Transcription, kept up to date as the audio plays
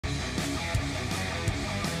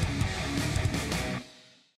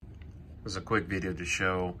was a quick video to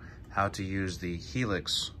show how to use the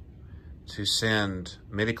Helix to send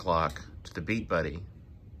MIDI clock to the Beatbuddy,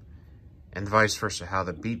 and vice versa, how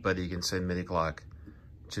the Beatbuddy can send MIDI clock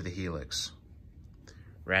to the Helix.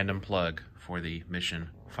 Random plug for the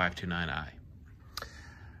Mission 529i.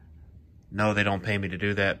 No, they don't pay me to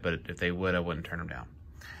do that, but if they would, I wouldn't turn them down.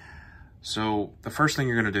 So the first thing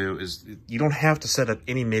you're gonna do is, you don't have to set up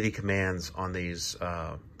any MIDI commands on these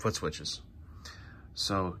foot switches.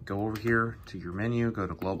 So go over here to your menu, go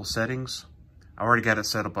to Global Settings. I already got it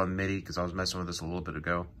set up on MIDI because I was messing with this a little bit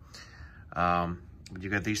ago. But you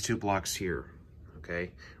got these two blocks here,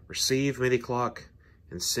 okay? Receive MIDI clock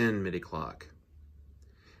and send MIDI clock.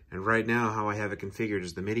 And right now, how I have it configured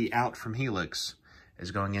is the MIDI out from Helix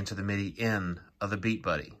is going into the MIDI in of the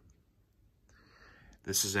Beatbuddy.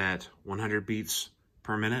 This is at 100 beats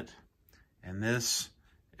per minute, and this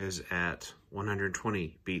is at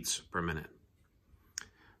 120 beats per minute.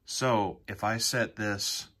 So if I set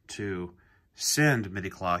this to send MIDI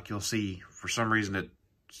clock, you'll see for some reason it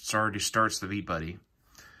already starts the Beatbuddy,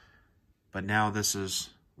 but now this is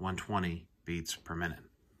 120 beats per minute.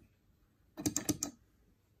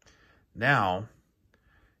 Now,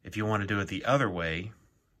 if you want to do it the other way,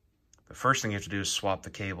 the first thing you have to do is swap the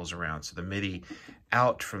cables around. So the MIDI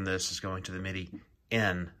out from this is going to the MIDI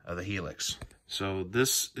in of the Helix. So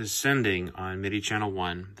this is sending on MIDI channel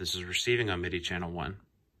 1. This is receiving on MIDI channel 1.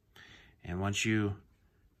 And once you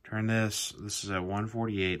turn this is at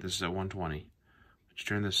 148, this is at 120. Once you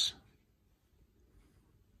turn this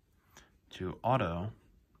to auto,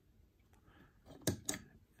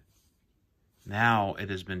 now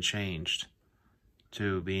it has been changed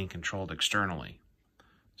to being controlled externally.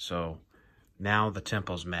 So now the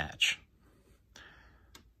tempos match.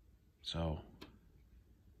 So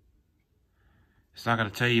it's not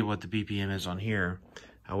going to tell you what the BPM is on here.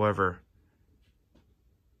 However,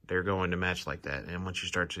 they're going to match like that. And once you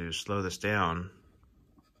start to slow this down,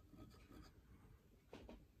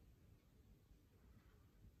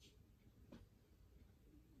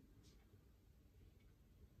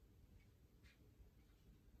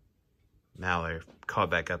 now they're caught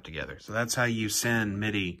back up together. So that's how you send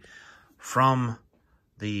MIDI from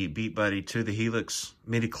the Beatbuddy to the Helix,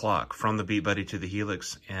 MIDI clock from the Beatbuddy to the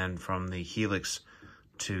Helix, and from the Helix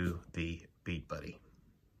to the Beatbuddy.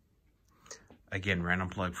 Again, random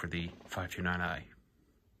plug for the 529i.